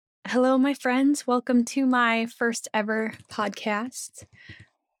Hello, my friends. Welcome to my first ever podcast.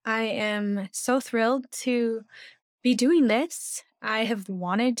 I am so thrilled to be doing this. I have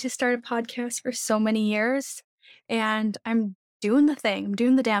wanted to start a podcast for so many years, and I'm doing the thing. I'm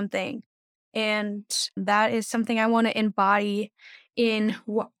doing the damn thing. And that is something I want to embody in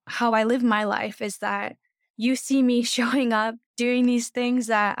how I live my life is that you see me showing up, doing these things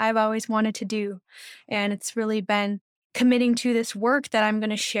that I've always wanted to do. And it's really been committing to this work that I'm going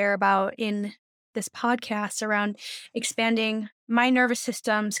to share about in this podcast around expanding my nervous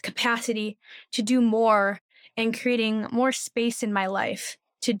system's capacity to do more and creating more space in my life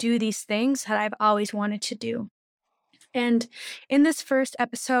to do these things that I've always wanted to do. And in this first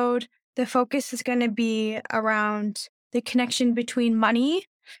episode, the focus is going to be around the connection between money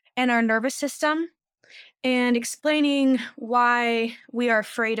and our nervous system and explaining why we are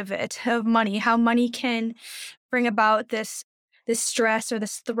afraid of money, how money can bring about this stress or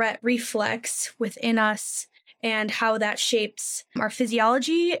this threat reflex within us and how that shapes our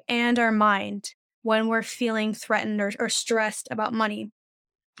physiology and our mind when we're feeling threatened or stressed about money.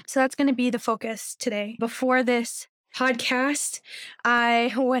 So that's going to be the focus today. Before this podcast,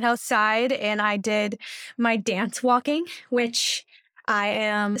 I went outside and I did my dance walking, which I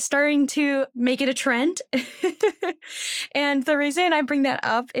am starting to make it a trend. And the reason I bring that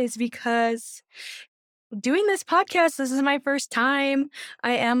up is because doing this podcast, this is my first time.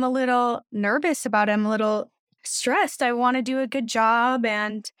 I am a little nervous about it. I'm a little stressed. I want to do a good job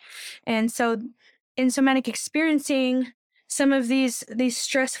and so in somatic experiencing some of these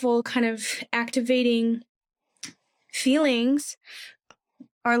stressful kind of activating feelings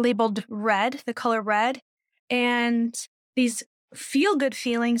are labeled red, the color red, and these feel good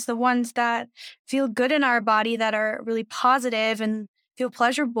feelings, the ones that feel good in our body that are really positive and feel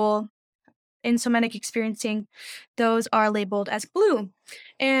pleasurable in somatic experiencing, those are labeled as blue.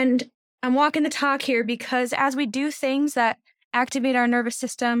 And I'm walking the talk here because as we do things that activate our nervous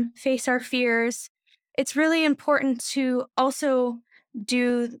system, face our fears, it's really important to also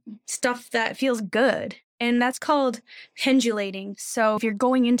do stuff that feels good. And that's called pendulating. So if you're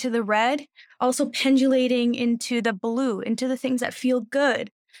going into the red, also pendulating into the blue, into the things that feel good,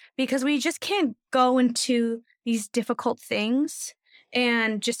 because we just can't go into these difficult things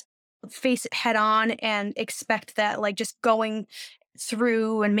and just face it head on and expect that like just going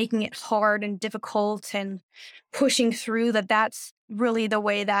through and making it hard and difficult and pushing through that's really the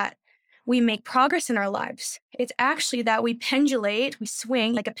way that we make progress in our lives. It's actually that we pendulate, we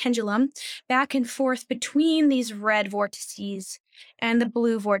swing like a pendulum back and forth between these red vortices and the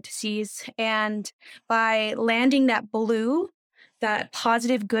blue vortices. And by landing that blue, that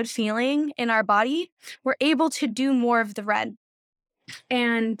positive, good feeling in our body, we're able to do more of the red.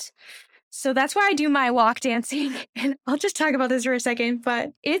 And so that's why I do my walk dancing. And I'll just talk about this for a second,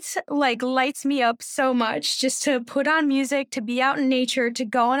 but it's like lights me up so much just to put on music, to be out in nature, to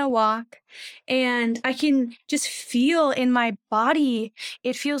go on a walk. And I can just feel in my body,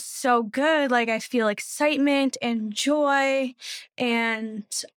 it feels so good. Like I feel excitement and joy. And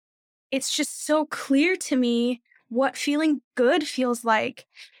it's just so clear to me what feeling good feels like.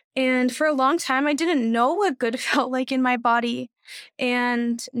 And for a long time, I didn't know what good felt like in my body.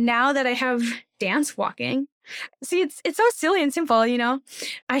 And now that I have dance walking, see, it's so silly and simple, you know?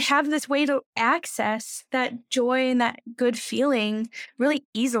 I have this way to access that joy and that good feeling really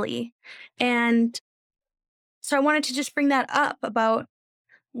easily. And so I wanted to just bring that up about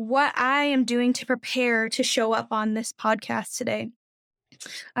what I am doing to prepare to show up on this podcast today.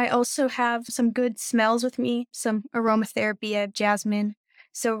 I also have some good smells with me, some aromatherapy of jasmine.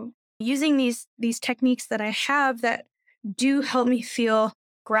 So using these techniques that I have that do help me feel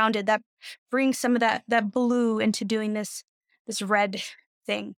grounded, that bring some of that blue into doing this red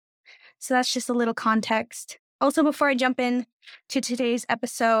thing. So that's just a little context. Also, before I jump in to today's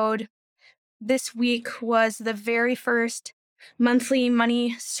episode, this week was the very first monthly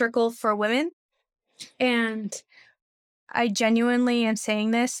money circle for women. And I genuinely am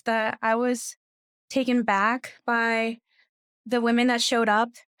saying this, that I was taken back by the women that showed up,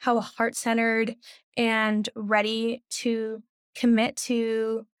 how heart-centered and ready to commit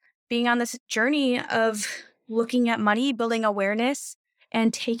to being on this journey of looking at money, building awareness,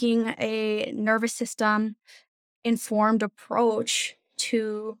 and taking a nervous system informed approach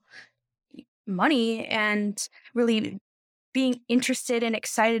to money and really being interested and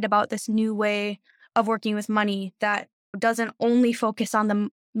excited about this new way of working with money that doesn't only focus on the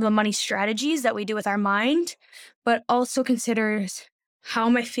money strategies that we do with our mind, but also considers how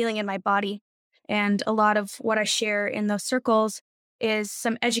am I feeling in my body. And a lot of what I share in those circles is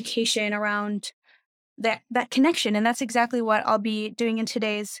some education around that connection. And that's exactly what I'll be doing in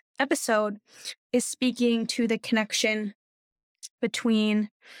today's episode, is speaking to the connection between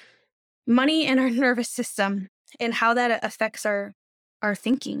money and our nervous system and how that affects our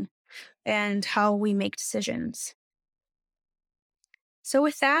thinking and how we make decisions. So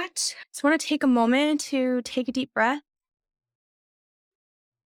with that, I just want to take a moment to take a deep breath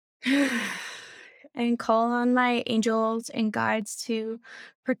and call on my angels and guides to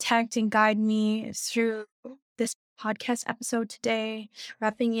protect and guide me through this podcast episode today,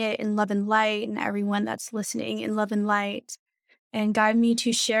 wrapping it in love and light, and everyone that's listening in love and light, and guide me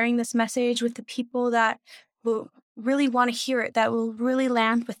to sharing this message with the people that will really want to hear it, that will really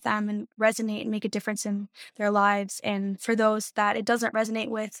land with them and resonate and make a difference in their lives. And for those that it doesn't resonate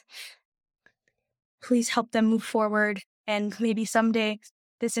with, please help them move forward. And maybe someday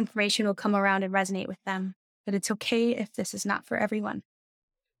this information will come around and resonate with them. But it's okay if this is not for everyone.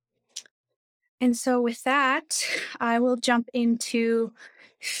 And so with that, I will jump into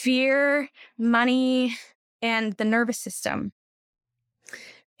fear, money, and the nervous system.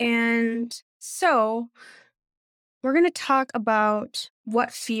 And so we're going to talk about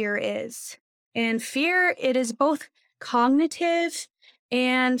what fear is. And fear, it is both cognitive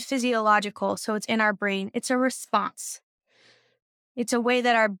and physiological. So it's in our brain. It's a response. It's a way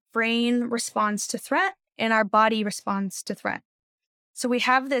that our brain responds to threat and our body responds to threat. So we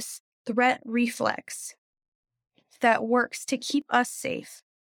have this threat reflex that works to keep us safe.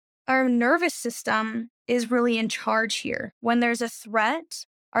 Our nervous system is really in charge here. When there's a threat,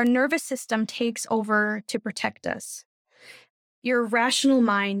 our nervous system takes over to protect us. Your rational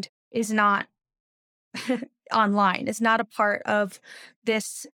mind is not online, is not a part of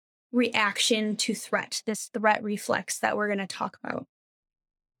this reaction to threat, this threat reflex that we're going to talk about.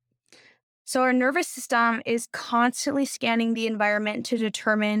 So our nervous system is constantly scanning the environment to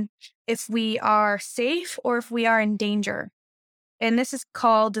determine if we are safe or if we are in danger. And this is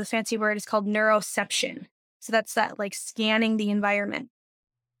called, the fancy word is called neuroception. So that's that, like, scanning the environment.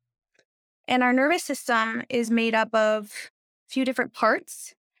 And our nervous system is made up of a few different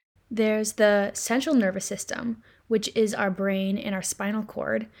parts. There's the central nervous system, which is our brain and our spinal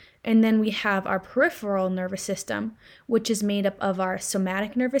cord. And then we have our peripheral nervous system, which is made up of our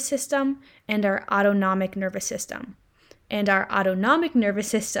somatic nervous system and our autonomic nervous system. And our autonomic nervous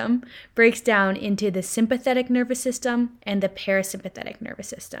system breaks down into the sympathetic nervous system and the parasympathetic nervous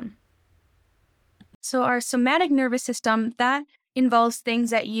system. So our somatic nervous system, that involves things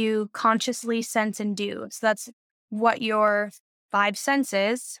that you consciously sense and do. So that's what your five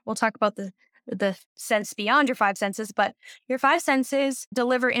senses, we'll talk about the sense beyond your five senses, but your five senses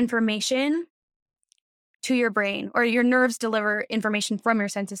deliver information to your brain, or your nerves deliver information from your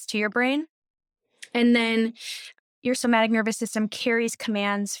senses to your brain. And then your somatic nervous system carries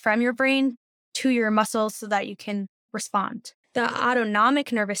commands from your brain to your muscles so that you can respond. The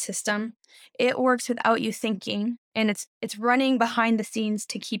autonomic nervous system, it works without you thinking, and it's running behind the scenes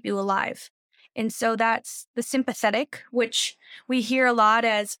to keep you alive. And so that's the sympathetic, which we hear a lot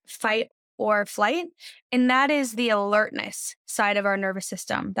as fight or flight. And that is the alertness side of our nervous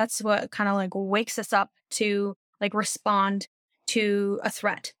system. That's what kind of like wakes us up to like respond to a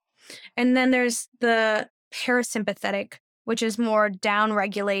threat. And then there's the parasympathetic, which is more down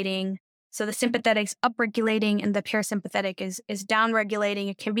regulating. So the sympathetic's upregulating and the parasympathetic is down regulating.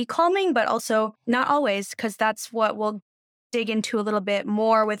 It can be calming, but also not always, because that's what we'll dig into a little bit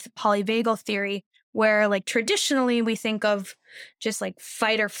more with polyvagal theory, where like traditionally we think of just like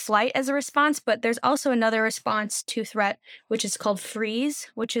fight or flight as a response, but there's also another response to threat, which is called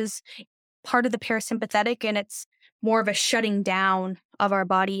freeze, which is part of the parasympathetic, and it's more of a shutting down of our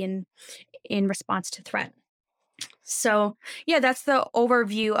body in response to threat. So yeah, that's the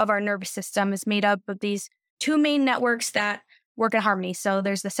overview of our nervous system, is made up of these two main networks that work in harmony. So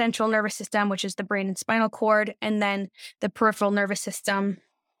there's the central nervous system, which is the brain and spinal cord, and then the peripheral nervous system,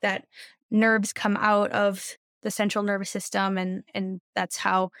 that nerves come out of the central nervous system, and that's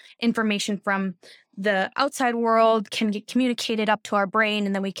how information from the outside world can get communicated up to our brain,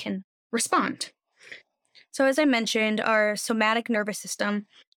 and then we can respond. So as I mentioned, our somatic nervous system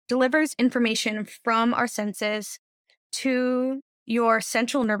delivers information from our senses to your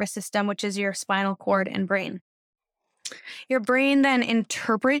central nervous system, which is your spinal cord and brain. Your brain then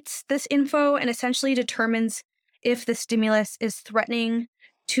interprets this info and essentially determines if the stimulus is threatening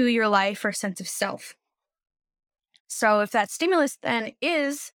to your life or sense of self. So if that stimulus then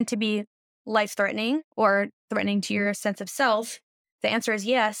is to be life-threatening or threatening to your sense of self, the answer is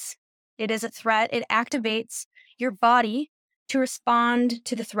yes, it is a threat. It activates your body to respond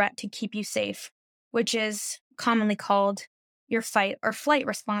to the threat to keep you safe, which is commonly called your fight or flight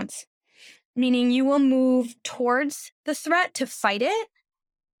response. meaning you will move towards the threat to fight it,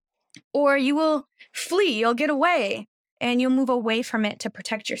 or you will flee, you'll get away, and you'll move away from it to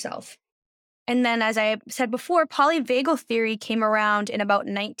protect yourself. And then, as I said before, polyvagal theory came around in about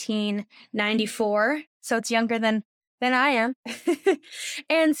 1994. So it's younger than I am.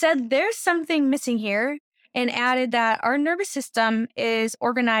 And said there's something missing here, and added that our nervous system is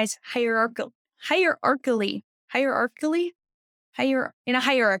organized hierarchically in a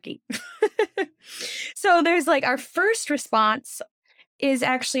hierarchy. So there's like our first response is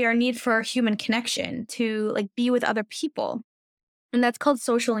actually our need for human connection to like be with other people. And that's called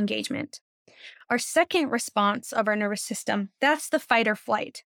social engagement. Our second response of our nervous system, that's the fight or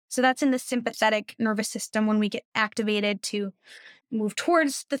flight. So that's in the sympathetic nervous system when we get activated to move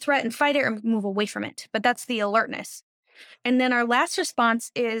towards the threat and fight it or move away from it. But that's the alertness. And then our last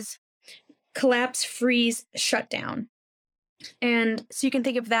response is collapse, freeze, shut down. And so you can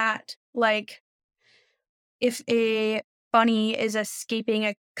think of that like if a bunny is escaping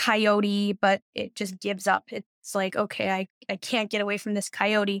a coyote, but it just gives up. It's like, okay, I can't get away from this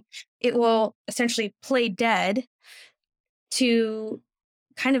coyote. It will essentially play dead to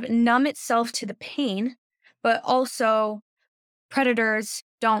kind of numb itself to the pain, but also predators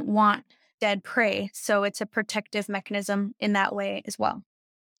don't want dead prey. So it's a protective mechanism in that way as well.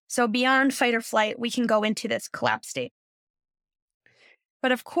 So beyond fight or flight, we can go into this collapse state.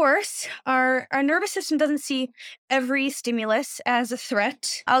 But of course, our nervous system doesn't see every stimulus as a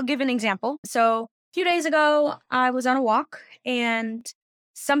threat. I'll give an example. So a few days ago, I was on a walk and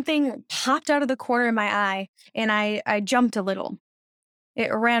something popped out of the corner of my eye and I jumped a little.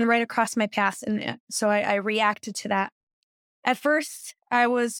 It ran right across my path. And so I reacted to that. At first, I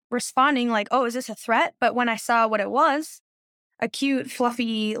was responding like, oh, is this a threat? But when I saw what it was, a cute,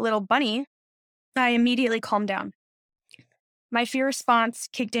 fluffy little bunny, I immediately calmed down. My fear response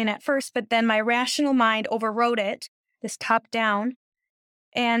kicked in at first, but then my rational mind overrode it, this top down,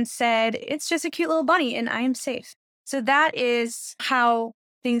 and said, it's just a cute little bunny and I am safe. So that is how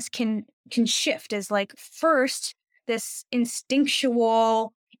things can shift, is like first, this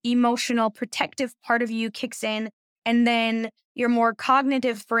instinctual, emotional, protective part of you kicks in, and then your more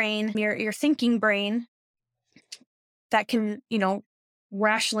cognitive brain, your thinking brain that can,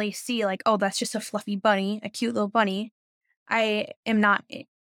 rationally see like, oh, that's just a fluffy bunny, a cute little bunny. I am not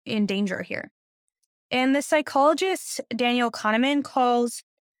in danger here. And the psychologist, Daniel Kahneman, calls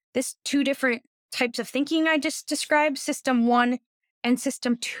this two different types of thinking I just described, system 1 and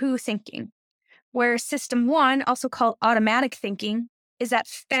system 2 thinking, where system 1, also called automatic thinking, is that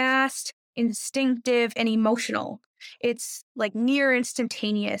fast, instinctive, and emotional. It's like near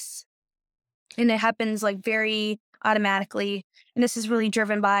instantaneous, and it happens like very automatically. And this is really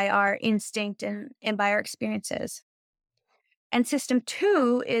driven by our instinct and by our experiences. And system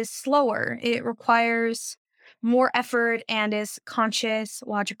 2 is slower. It requires more effort and is conscious,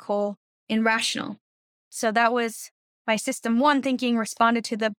 logical, and rational. So that was my system 1 thinking responded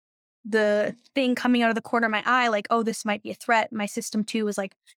to the thing coming out of the corner of my eye, like, oh, this might be a threat. My system 2 was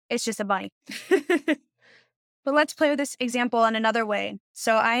like, it's just a bunny. But let's play with this example in another way.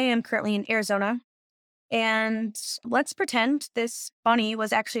 So I am currently in Arizona, and let's pretend this bunny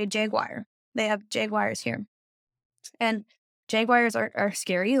was actually a jaguar. They have jaguars here. And jaguars are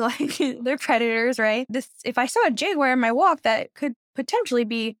scary, like they're predators, right? If I saw a jaguar in my walk, that could potentially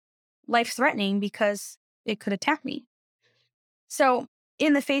be life-threatening because it could attack me. So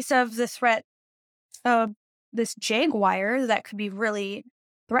in the face of the threat of this jaguar that could be really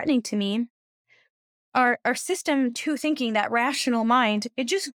threatening to me, our system 2 thinking, that rational mind, it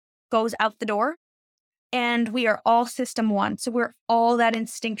just goes out the door, and we are all system 1. So we're all that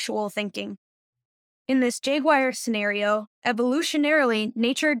instinctual thinking. In this jaguar scenario, evolutionarily,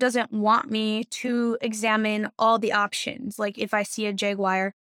 nature doesn't want me to examine all the options. Like if I see a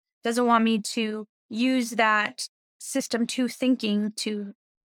jaguar, doesn't want me to use that system 2 thinking to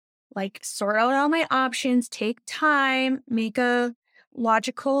like sort out all my options, take time, make a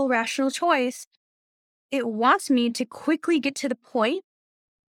logical, rational choice. It wants me to quickly get to the point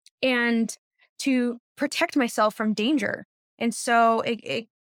and to protect myself from danger. And so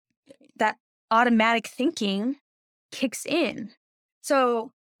that automatic thinking kicks in.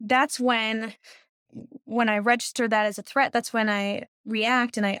 So that's when I register that as a threat, that's when I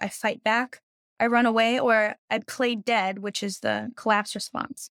react and I fight back. I run away, or I play dead, which is the collapse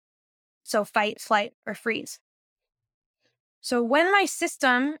response. So fight, flight, or freeze. So when my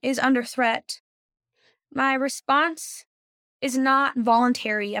system is under threat, my response is not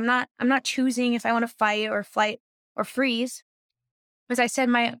voluntary. I'm not choosing if I want to fight or flight or freeze. As I said,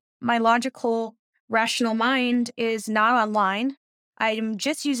 my logical, rational mind is not online. I'm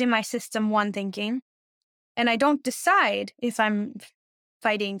just using my system one thinking, and I don't decide if I'm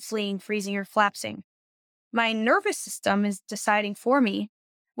fighting, fleeing, freezing, or collapsing. My nervous system is deciding for me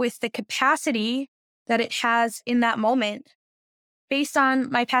with the capacity that it has in that moment based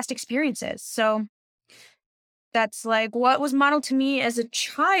on my past experiences. So that's like what was modeled to me as a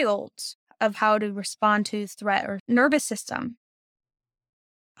child of how to respond to threat or nervous system.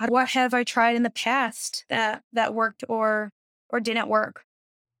 What have I tried in the past that worked or didn't work?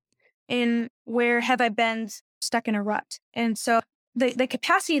 And where have I been stuck in a rut? And so the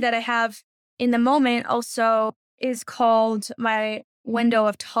capacity that I have in the moment also is called my window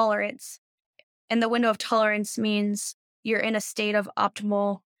of tolerance. And the window of tolerance means you're in a state of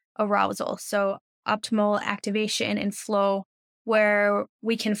optimal arousal. So optimal activation and flow where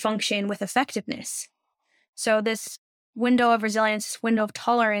we can function with effectiveness. So this window of resilience, this window of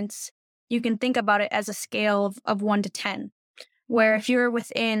tolerance, you can think about it as a scale of 1 to 10, where if you're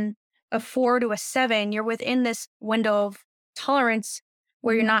within a 4 to a 7, you're within this window of tolerance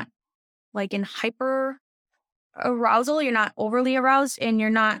where you're not like in hyper arousal, you're not overly aroused, and you're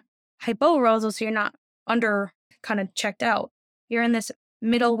not hypoarousal, so you're not under kind of checked out. You're in this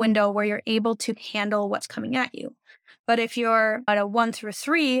middle window where you're able to handle what's coming at you. But if you're at a 1 through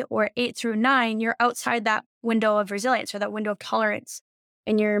 3 or 8 through 9, you're outside that window of resilience or that window of tolerance,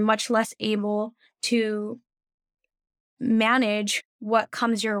 and you're much less able to manage what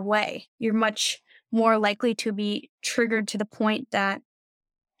comes your way. You're much more likely to be triggered to the point that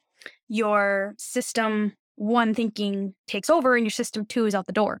your system one thinking takes over and your system two is out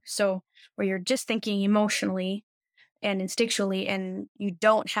the door. So where you're just thinking emotionally and instinctually, and you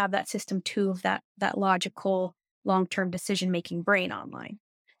don't have that system two of that logical long-term decision-making brain online.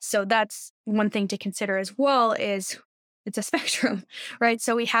 So that's one thing to consider as well, is it's a spectrum, right?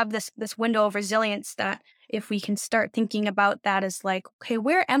 So we have this window of resilience that if we can start thinking about that as like, okay,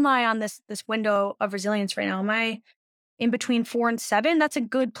 where am I on this window of resilience right now? Am I in between 4 and 7? That's a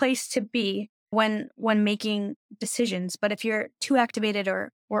good place to be when making decisions. But if you're too activated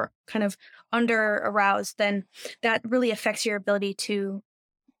or kind of under aroused, then that really affects your ability to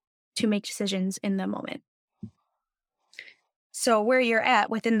make decisions in the moment. So where you're at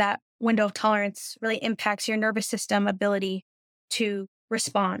within that window of tolerance really impacts your nervous system ability to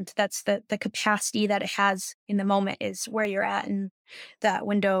respond. That's the capacity that it has in the moment is where you're at in that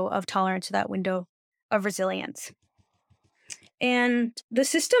window of tolerance, that window of resilience. And the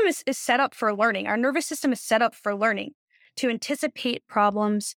system is set up for learning. Our nervous system is set up for learning, to anticipate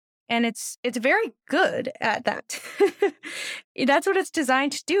problems, and it's very good at that. That's what it's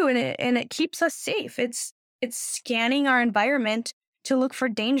designed to do, and it keeps us safe. It's scanning our environment to look for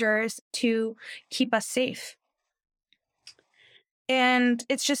dangers to keep us safe. And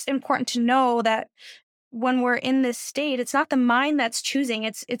it's just important to know that when we're in this state, it's not the mind that's choosing,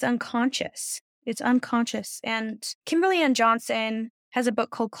 it's unconscious. It's unconscious. And Kimberly Ann Johnson has a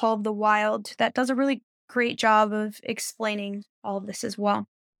book called Call of the Wild that does a really great job of explaining all of this as well.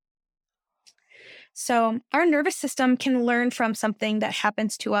 So our nervous system can learn from something that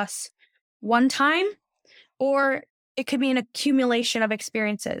happens to us one time, or it could be an accumulation of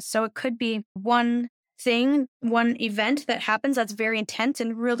experiences. So it could be one thing, one event that happens that's very intense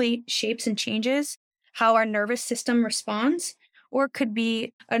and really shapes and changes how our nervous system responds, or it could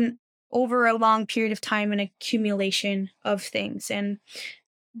be over a long period of time, an accumulation of things. And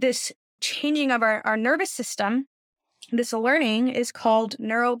this changing of our nervous system, this learning is called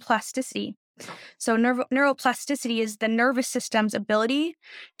neuroplasticity. So neuroplasticity is the nervous system's ability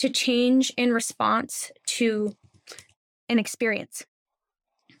to change in response to an experience.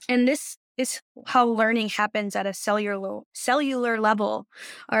 And this is how learning happens at a cellular level.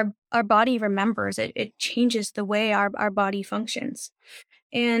 Our body remembers it. It changes the way our body functions.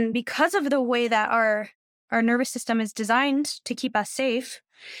 And because of the way that our nervous system is designed to keep us safe,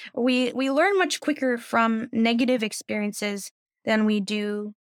 we learn much quicker from negative experiences than we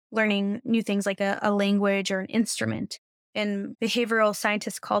do learning new things like a language or an instrument. And behavioral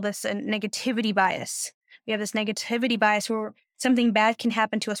scientists call this a negativity bias. We have this negativity bias where something bad can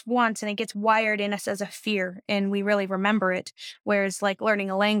happen to us once and it gets wired in us as a fear and we really remember it. Whereas like learning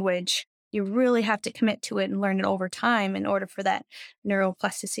a language, you really have to commit to it and learn it over time in order for that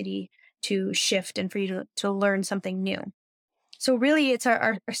neuroplasticity to shift and for you to learn something new. So really it's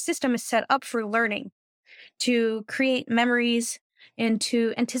our system is set up for learning, to create memories and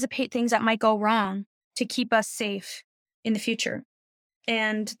to anticipate things that might go wrong to keep us safe in the future.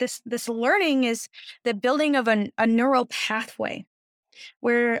 And this learning is the building of a neural pathway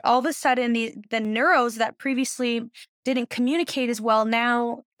where all of a sudden the neurons that previously didn't communicate as well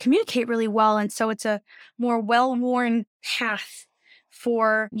now communicate really well. And so it's a more well-worn path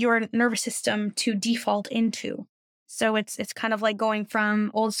for your nervous system to default into. So it's kind of like going from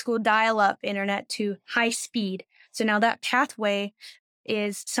old school dial-up internet to high speed. So now that pathway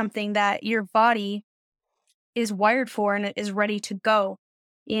is something that your body is wired for and it is ready to go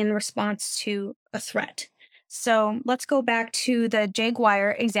in response to a threat. So let's go back to the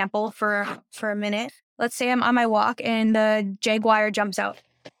jaguar example for a minute. Let's say I'm on my walk and the jaguar jumps out.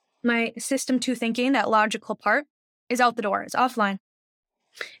 My system two thinking, that logical part, is out the door. It's offline.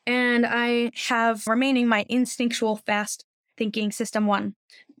 And I have remaining my instinctual fast thinking system one.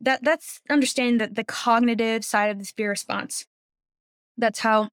 That's understanding the cognitive side of this fear response. That's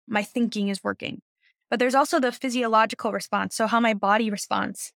how my thinking is working. But there's also the physiological response, so how my body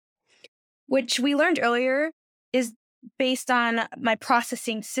responds, which we learned earlier is based on my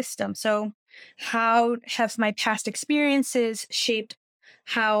processing system. So how have my past experiences shaped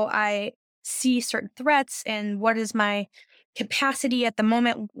how I see certain threats, and what is my capacity at the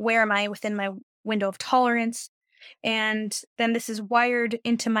moment? Where am I within my window of tolerance? And then this is wired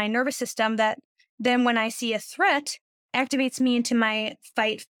into my nervous system that then when I see a threat, activates me into my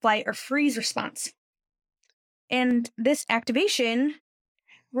fight, flight, or freeze response. And this activation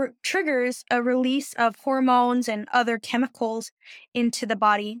triggers a release of hormones and other chemicals into the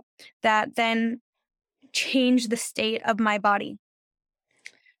body that then change the state of my body.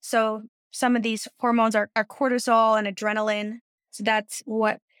 So some of these hormones are cortisol and adrenaline. So that's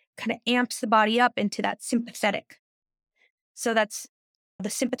what kind of amps the body up into that sympathetic. So that's the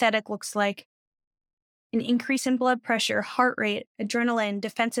sympathetic looks like an increase in blood pressure, heart rate, adrenaline,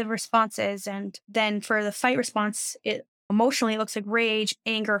 defensive responses. And then for the fight response, it emotionally looks like rage,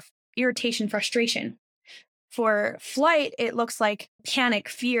 anger, irritation, frustration. For flight, it looks like panic,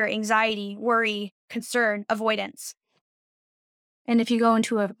 fear, anxiety, worry, concern, avoidance. And if you go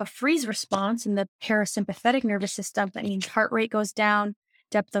into a freeze response in the parasympathetic nervous system, that means heart rate goes down,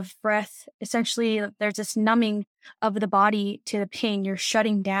 depth of breath. Essentially, there's this numbing of the body to the pain. You're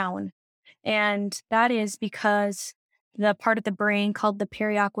shutting down. And that is because the part of the brain called the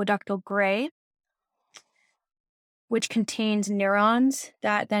periaqueductal gray, which contains neurons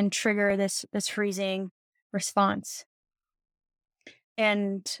that then trigger this freezing response.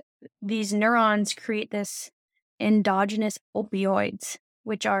 And these neurons create this endogenous opioids,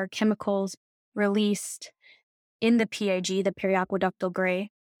 which are chemicals released in the PAG, the periaqueductal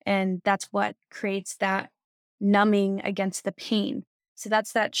gray. And that's what creates that numbing against the pain. So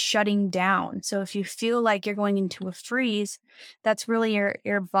that's that shutting down. So if you feel like you're going into a freeze, that's really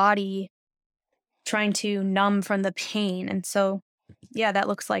your body trying to numb from the pain. And so, yeah, that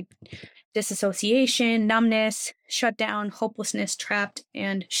looks like disassociation, numbness, shutdown, hopelessness, trapped,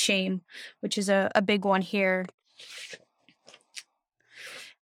 and shame, which is a big one here.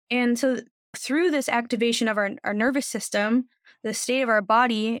 And so through this activation of our nervous system, the state of our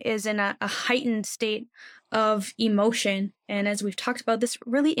body is in a heightened state of emotion. And as we've talked about, this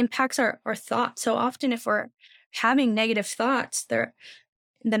really impacts our thoughts. So often if we're having negative thoughts, they're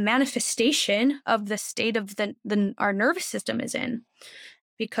the manifestation of the state of our nervous system is in.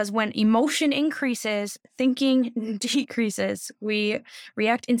 Because when emotion increases, thinking decreases. We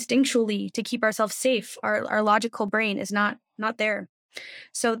react instinctually to keep ourselves safe. Our logical brain is not there.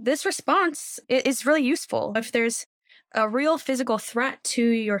 So this response is really useful. If there's a real physical threat to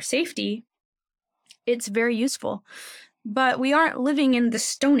your safety, it's very useful. But we aren't living in the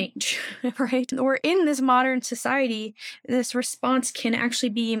Stone Age, right? We're in this modern society. This response can actually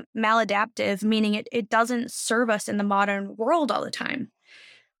be maladaptive, meaning it doesn't serve us in the modern world all the time.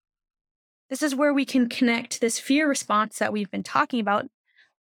 This is where we can connect this fear response that we've been talking about,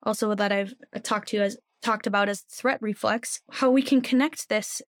 also that I've talked about as threat reflex, how we can connect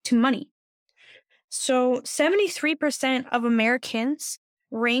this to money. So 73% of Americans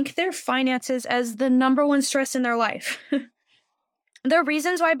rank their finances as the number one stress in their life. The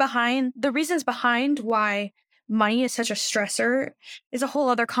reasons behind why money is such a stressor is a whole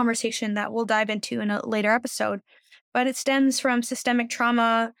other conversation that we'll dive into in a later episode. But it stems from systemic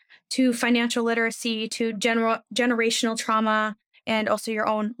trauma to financial literacy to generational trauma and also your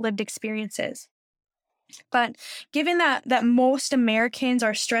own lived experiences. But given that most Americans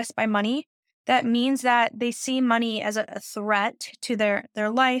are stressed by money, that means that they see money as a threat to their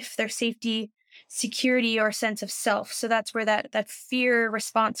life, their safety, security, or sense of self. So that's where that fear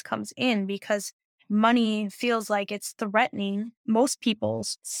response comes in, because money feels like it's threatening most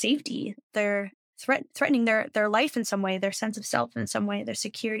people's safety. They're threatening their life in some way, their sense of self in some way, their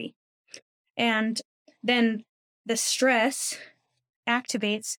security. And then the stress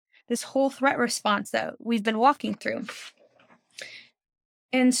activates this whole threat response that we've been walking through.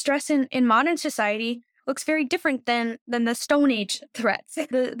 And stress in modern society looks very different than the Stone Age threats.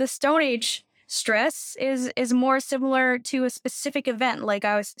 The Stone Age stress is more similar to a specific event, like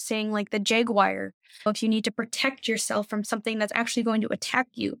I was saying, like the jaguar. If you need to protect yourself from something that's actually going to attack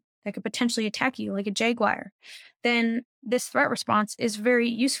you, that could potentially attack you, like a jaguar, then this threat response is very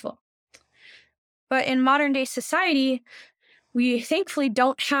useful. But in modern day society, we thankfully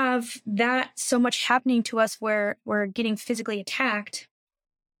don't have that so much happening to us where we're getting physically attacked.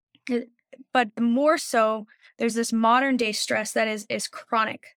 But more so, there's this modern day stress that is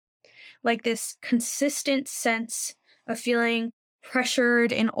chronic, like this consistent sense of feeling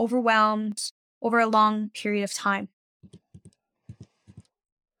pressured and overwhelmed over a long period of time.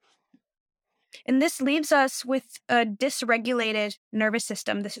 And this leaves us with a dysregulated nervous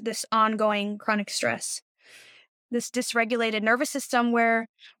system, this ongoing chronic stress. This dysregulated nervous system where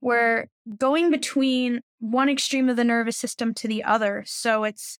we're going between one extreme of the nervous system to the other. So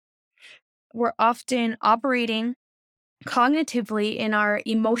we're often operating cognitively in our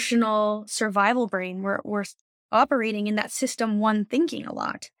emotional survival brain. We're operating in that system one thinking a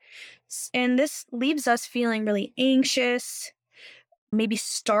lot. And this leaves us feeling really anxious, maybe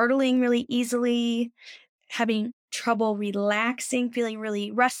startling really easily, having trouble relaxing, feeling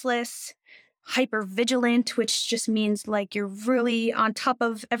really restless, hyper vigilant, which just means like you're really on top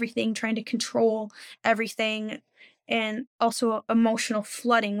of everything, trying to control everything. And also emotional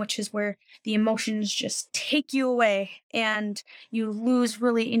flooding, which is where the emotions just take you away and you lose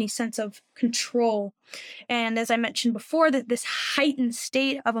really any sense of control. And as I mentioned before, that this heightened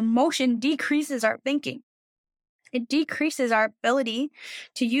state of emotion decreases our thinking. It decreases our ability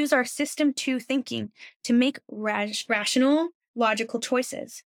to use our system two thinking to make rational, logical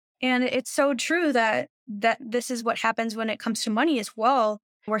choices. And it's so true that this is what happens when it comes to money as well.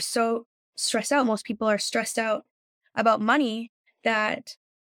 We're so stressed out. Most people are stressed out about money that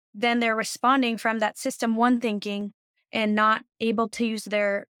then they're responding from that system one thinking and not able to use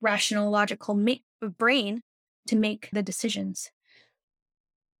their rational, logical brain to make the decisions.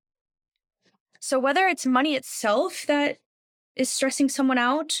 So whether it's money itself that is stressing someone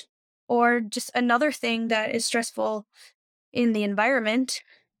out or just another thing that is stressful in the environment,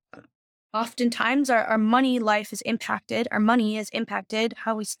 oftentimes our money life is impacted. Our money is impacted.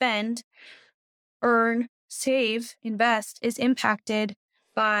 How we spend, earn, save, invest is impacted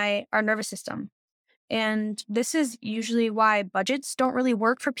by our nervous system. And this is usually why budgets don't really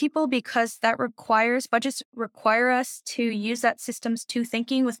work for people, because budgets require us to use that systems two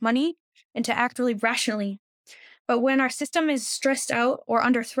thinking with money and to act really rationally. But when our system is stressed out or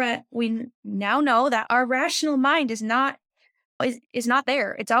under threat, we now know that our rational mind is not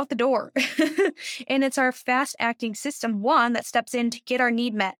there. It's out the door. And it's our fast acting system one that steps in to get our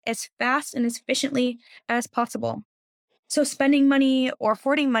need met as fast and as efficiently as possible. So spending money or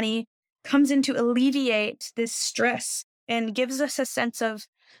hoarding money comes in to alleviate this stress and gives us a sense of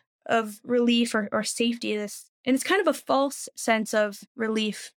relief or safety. And it's kind of a false sense of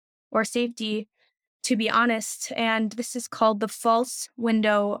relief or safety, to be honest. And this is called the false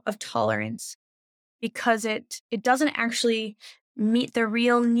window of tolerance, because it doesn't actually meet the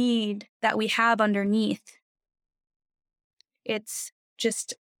real need that we have underneath. It's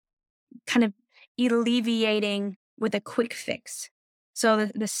just kind of alleviating with a quick fix. So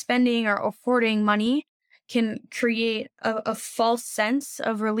the spending or hoarding money can create a false sense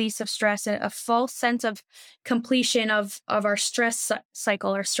of release of stress and a false sense of completion of our stress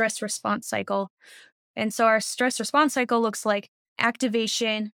cycle, our stress response cycle. And so our stress response cycle looks like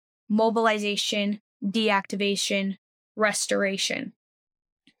activation, mobilization, deactivation, restoration.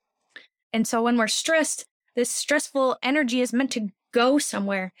 And so when we're stressed, this stressful energy is meant to go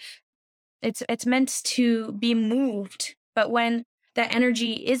somewhere. It's meant to be moved. But when that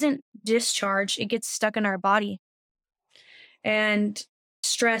energy isn't discharged, it gets stuck in our body. And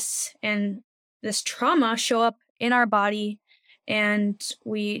stress and this trauma show up in our body, and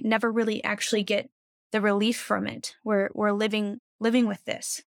we never really actually get the relief from it. We're living with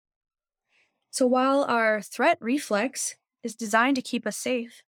this. So while our threat reflex is designed to keep us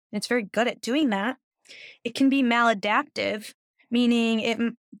safe, and it's very good at doing that, it can be maladaptive, meaning it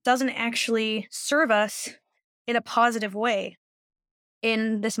doesn't actually serve us in a positive way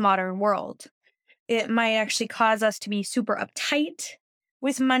in this modern world. It might actually cause us to be super uptight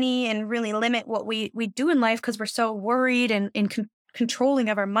with money and really limit what we do in life because we're so worried and controlling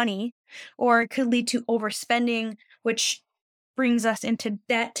of our money. Or it could lead to overspending, which brings us into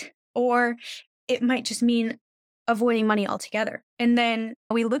debt. Or it might just mean avoiding money altogether. And then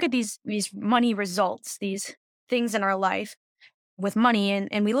we look at these money results, these things in our life with money,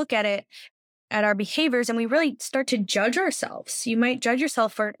 and we look at it at our behaviors and we really start to judge ourselves. You might judge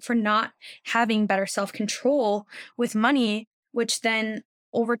yourself for not having better self-control with money, which then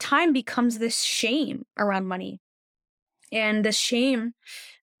over time becomes this shame around money. And the shame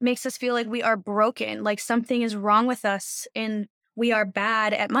makes us feel like we are broken, like something is wrong with us and we are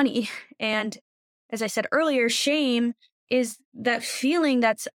bad at money. And as I said earlier, shame is that feeling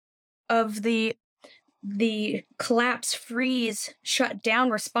that's of the collapse, freeze, shut down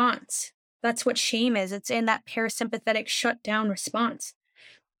response. That's what shame is. It's in that parasympathetic shut down response.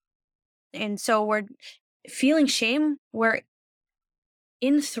 And so we're feeling shame, we're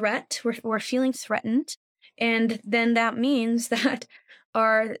in threat, we're feeling threatened. And then that means that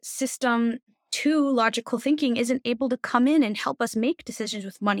our system two logical thinking isn't able to come in and help us make decisions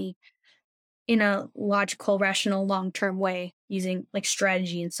with money in a logical, rational, long-term way using like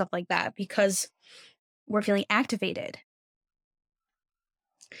strategy and stuff like that because we're feeling activated.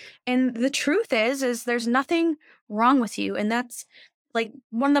 And the truth is there's nothing wrong with you. And that's like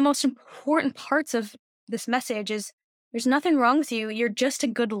one of the most important parts of this message is there's nothing wrong with you. You're just a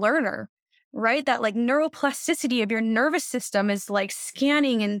good learner, right? That like neuroplasticity of your nervous system is like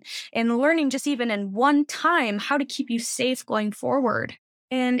scanning and learning just even in one time how to keep you safe going forward.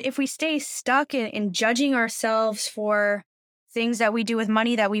 And if we stay stuck in judging ourselves for things that we do with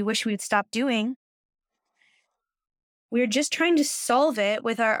money that we wish we would stop doing, we're just trying to solve it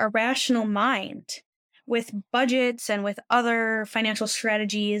with our rational mind, with budgets and with other financial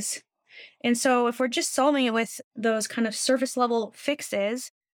strategies. And so if we're just solving it with those kind of surface level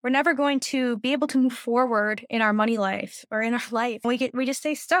fixes, we're never going to be able to move forward in our money life or in our life. We just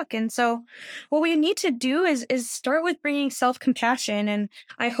stay stuck. And so what we need to do is start with bringing self-compassion. And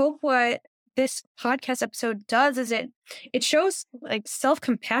I hope what this podcast episode does is it shows like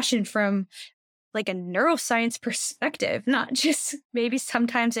self-compassion from like a neuroscience perspective, not just maybe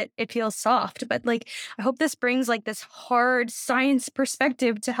sometimes it feels soft, but like I hope this brings like this hard science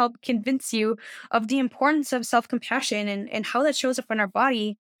perspective to help convince you of the importance of self-compassion and how that shows up in our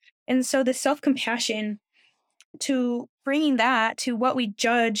body. And so the self-compassion to bringing that to what we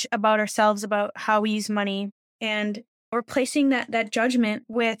judge about ourselves, about how we use money, and replacing that judgment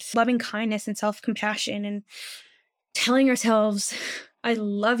with loving kindness and self-compassion and telling ourselves, I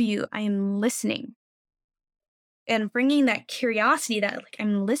love you. I am listening. And bringing that curiosity that like,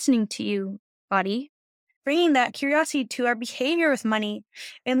 I'm listening to you, body. Bringing that curiosity to our behavior with money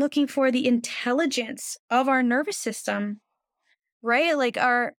and looking for the intelligence of our nervous system, right? Like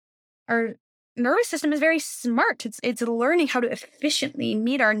our nervous system is very smart. It's learning how to efficiently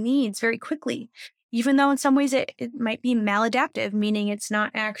meet our needs very quickly, even though in some ways it might be maladaptive, meaning it's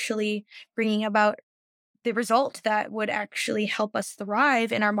not actually bringing about the result that would actually help us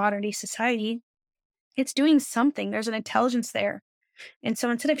thrive in our modern day society. It's doing something. There's an intelligence there. And so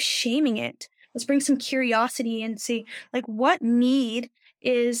instead of shaming it, let's bring some curiosity and see like what need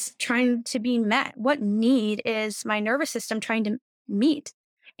is trying to be met? What need is my nervous system trying to meet?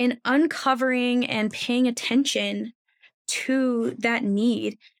 And uncovering and paying attention to that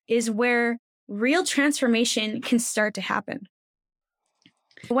need is where real transformation can start to happen.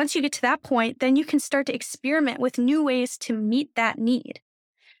 Once you get to that point, then you can start to experiment with new ways to meet that need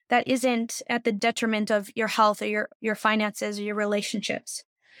that isn't at the detriment of your health or your finances or your relationships.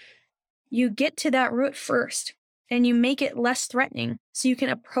 You get to that root first and you make it less threatening so you can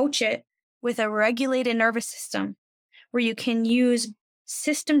approach it with a regulated nervous system where you can use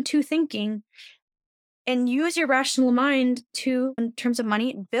system two thinking and use your rational mind to, in terms of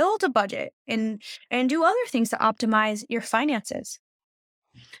money, build a budget and do other things to optimize your finances.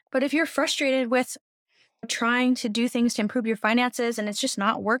 But if you're frustrated with trying to do things to improve your finances and it's just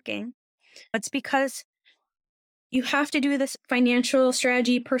not working, it's because you have to do this financial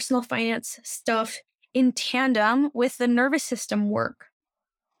strategy, personal finance stuff in tandem with the nervous system work.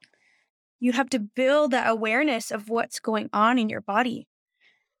 You have to build that awareness of what's going on in your body.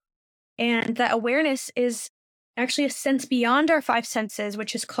 And that awareness is actually a sense beyond our five senses,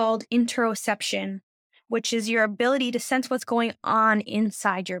 which is called interoception, which is your ability to sense what's going on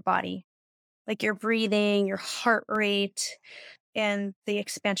inside your body, like your breathing, your heart rate, and the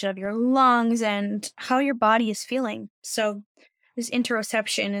expansion of your lungs and how your body is feeling. So this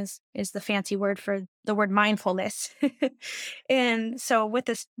interoception is the fancy word for the word mindfulness. And so with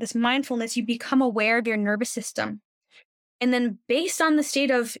this mindfulness, you become aware of your nervous system. And then based on the state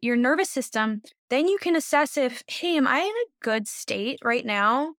of your nervous system, then you can assess if, hey, am I in a good state right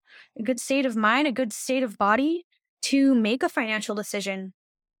now? A good state of mind, a good state of body to make a financial decision?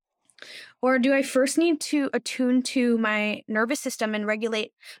 Or do I first need to attune to my nervous system and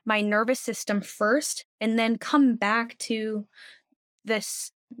regulate my nervous system first, and then come back to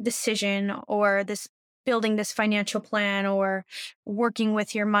this decision or this building this financial plan or working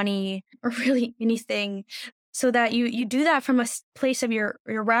with your money or really anything, so that you do that from a place of your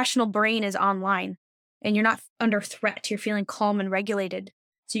rational brain is online and you're not under threat. You're feeling calm and regulated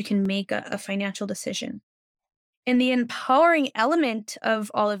so you can make a financial decision. And the empowering element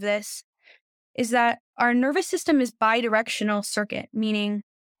of all of this is that our nervous system is bidirectional circuit, meaning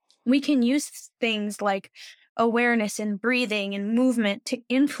we can use things like awareness and breathing and movement to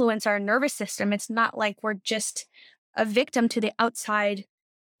influence our nervous system. It's not like we're just a victim to the outside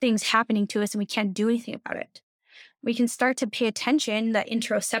things happening to us and we can't do anything about it. We can start to pay attention, that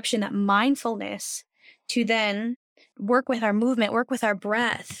interoception, that mindfulness, to then work with our movement, work with our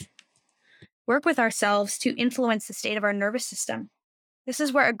breath, work with ourselves to influence the state of our nervous system. This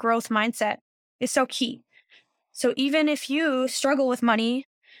is where a growth mindset is so key. So even if you struggle with money,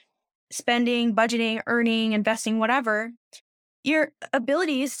 spending, budgeting, earning, investing, whatever, your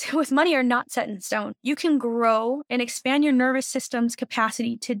abilities with money are not set in stone. You can grow and expand your nervous system's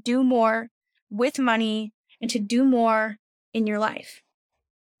capacity to do more with money and to do more in your life.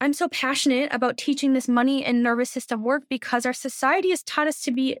 I'm so passionate about teaching this money and nervous system work because our society has taught us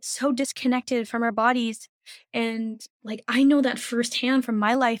to be so disconnected from our bodies. And like, I know that firsthand from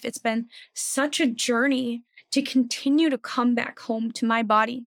my life. It's been such a journey to continue to come back home to my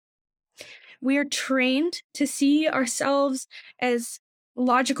body. We are trained to see ourselves as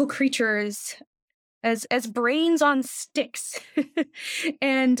logical creatures, as brains on sticks.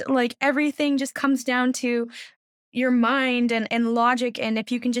 And like everything just comes down to your mind and logic. And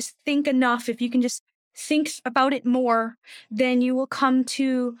if you can just think enough, if you can just think about it more, then you will come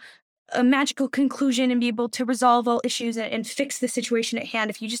to a magical conclusion and be able to resolve all issues and fix the situation at hand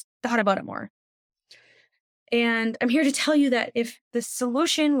if you just thought about it more. And I'm here to tell you that if the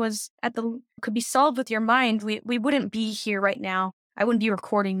solution could be solved with your mind, we wouldn't be here right now. I wouldn't be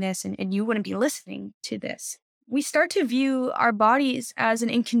recording this and you wouldn't be listening to this. We start to view our bodies as an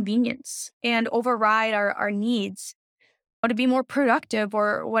inconvenience and override our needs or to be more productive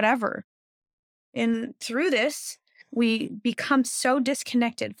or whatever. And through this, we become so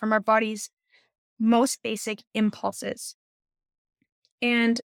disconnected from our body's most basic impulses.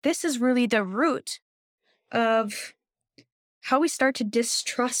 And this is really the root of how we start to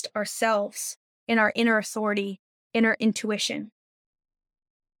distrust ourselves in our inner authority, inner intuition.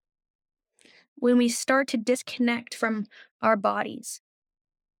 When we start to disconnect from our bodies,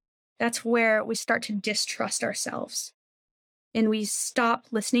 that's where we start to distrust ourselves. And we stop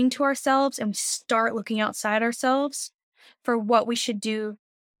listening to ourselves and we start looking outside ourselves for what we should do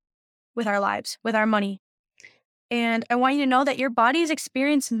with our lives, with our money. And I want you to know that your body's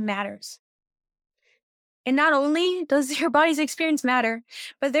experience matters. And not only does your body's experience matter,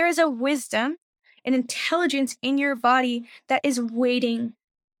 but there is a wisdom and intelligence in your body that is waiting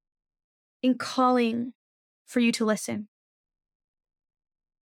and calling for you to listen.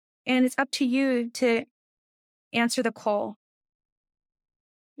 And it's up to you to answer the call.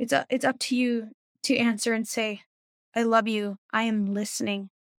 It's up to you to answer and say, I love you. I am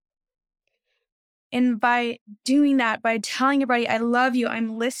listening. And by doing that, by telling your body, I love you,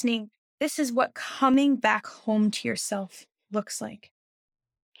 I'm listening, this is what coming back home to yourself looks like.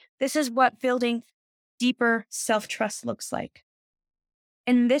 This is what building deeper self-trust looks like.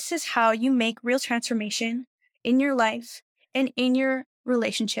 And this is how you make real transformation in your life and in your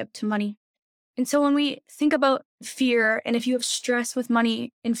relationship to money. And so when we think about fear, and if you have stress with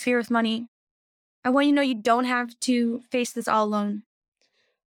money and fear with money, I want you to know you don't have to face this all alone.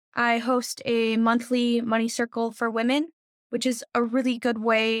 I host a monthly money circle for women, which is a really good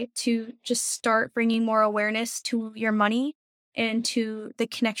way to just start bringing more awareness to your money and to the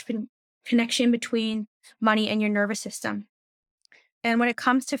connection between money and your nervous system. And when it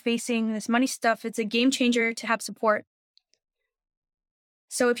comes to facing this money stuff, it's a game changer to have support.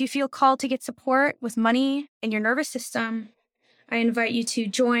 So if you feel called to get support with money and your nervous system, I invite you to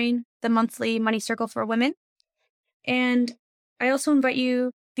join the monthly money circle for women. And I also invite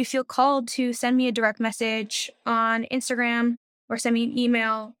you, if you feel called, to send me a direct message on Instagram or send me an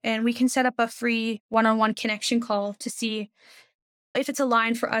email, and we can set up a free one-on-one connection call to see if it's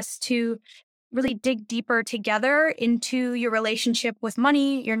aligned for us to really dig deeper together into your relationship with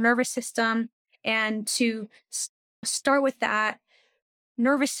money, your nervous system, and to start with that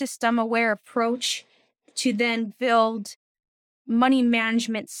nervous system aware approach to then build money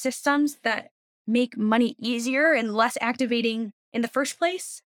management systems that make money easier and less activating in the first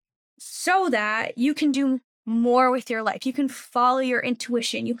place, so that you can do more with your life. You can follow your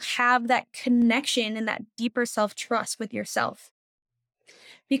intuition. You have that connection and that deeper self-trust with yourself.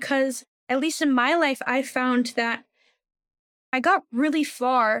 Because at least in my life, I found that I got really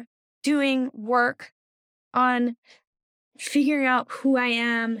far doing work on figuring out who I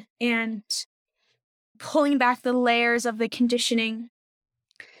am and pulling back the layers of the conditioning.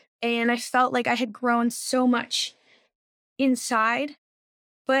 And I felt like I had grown so much inside,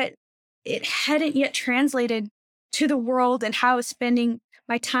 but it hadn't yet translated to the world and how I was spending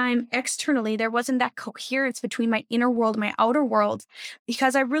my time externally. There wasn't that coherence between my inner world and my outer world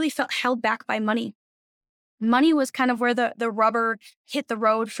because I really felt held back by money. Money was kind of where the rubber hit the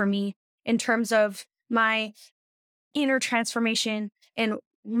road for me in terms of my inner transformation and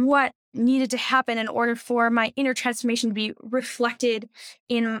what needed to happen in order for my inner transformation to be reflected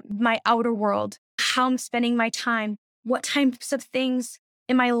in my outer world, how I'm spending my time, what types of things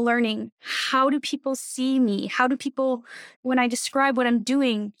am I learning? How do people see me? How do people, when I describe what I'm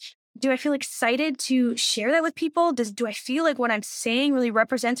doing, do I feel excited to share that with people? Do I feel like what I'm saying really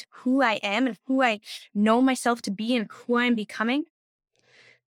represents who I am and who I know myself to be and who I'm becoming?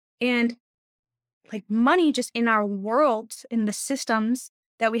 And like money just in our world, in the systems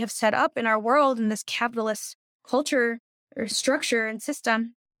that we have set up in our world, in this capitalist culture or structure and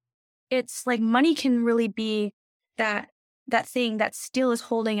system, it's like money can really be that that thing that still is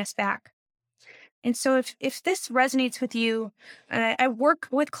holding us back. And so if this resonates with you, I work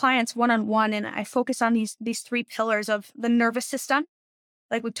with clients one-on-one and I focus on these three pillars of the nervous system,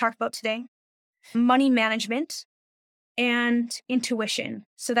 like we've talked about today, money management, and intuition.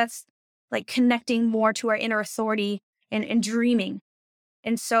 So that's like connecting more to our inner authority and dreaming.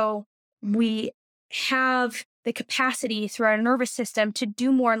 And so we have the capacity through our nervous system to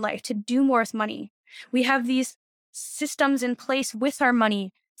do more in life, to do more with money. We have these systems in place with our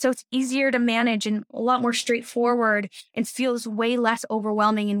money. So it's easier to manage and a lot more straightforward and feels way less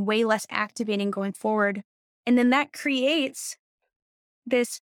overwhelming and way less activating going forward. And then that creates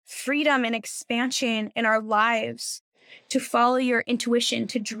this freedom and expansion in our lives to follow your intuition,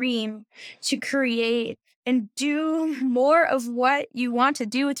 to dream, to create, and do more of what you want to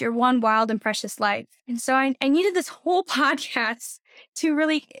do with your one wild and precious life. And so I needed this whole podcast to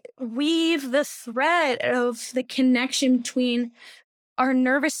really weave the thread of the connection between our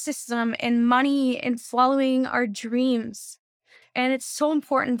nervous system and money and following our dreams. And it's so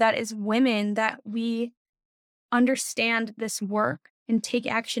important that as women that we understand this work and take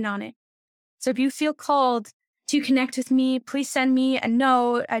action on it. So if you feel called to connect with me, please send me a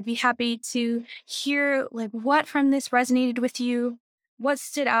note. I'd be happy to hear like what from this resonated with you, what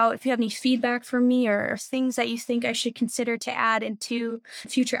stood out. If you have any feedback for me or things that you think I should consider to add into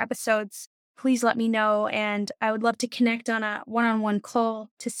future episodes, please let me know. And I would love to connect on a one-on-one call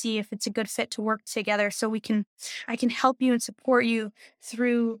to see if it's a good fit to work together so I can help you and support you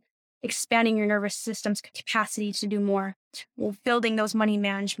through expanding your nervous system's capacity to do more, building those money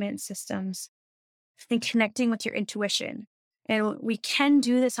management systems, and connecting with your intuition. And we can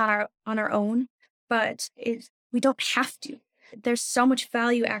do this on our own, but we don't have to. There's so much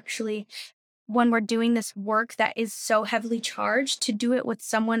value actually when we're doing this work that is so heavily charged to do it with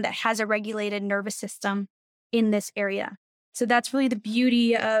someone that has a regulated nervous system in this area. So that's really the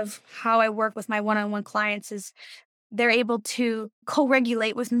beauty of how I work with my one-on-one clients is they're able to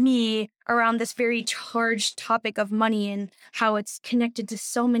co-regulate with me around this very charged topic of money and how it's connected to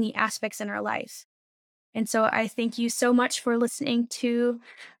so many aspects in our life. And so I thank you so much for listening to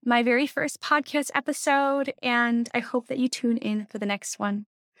my very first podcast episode, and I hope that you tune in for the next one.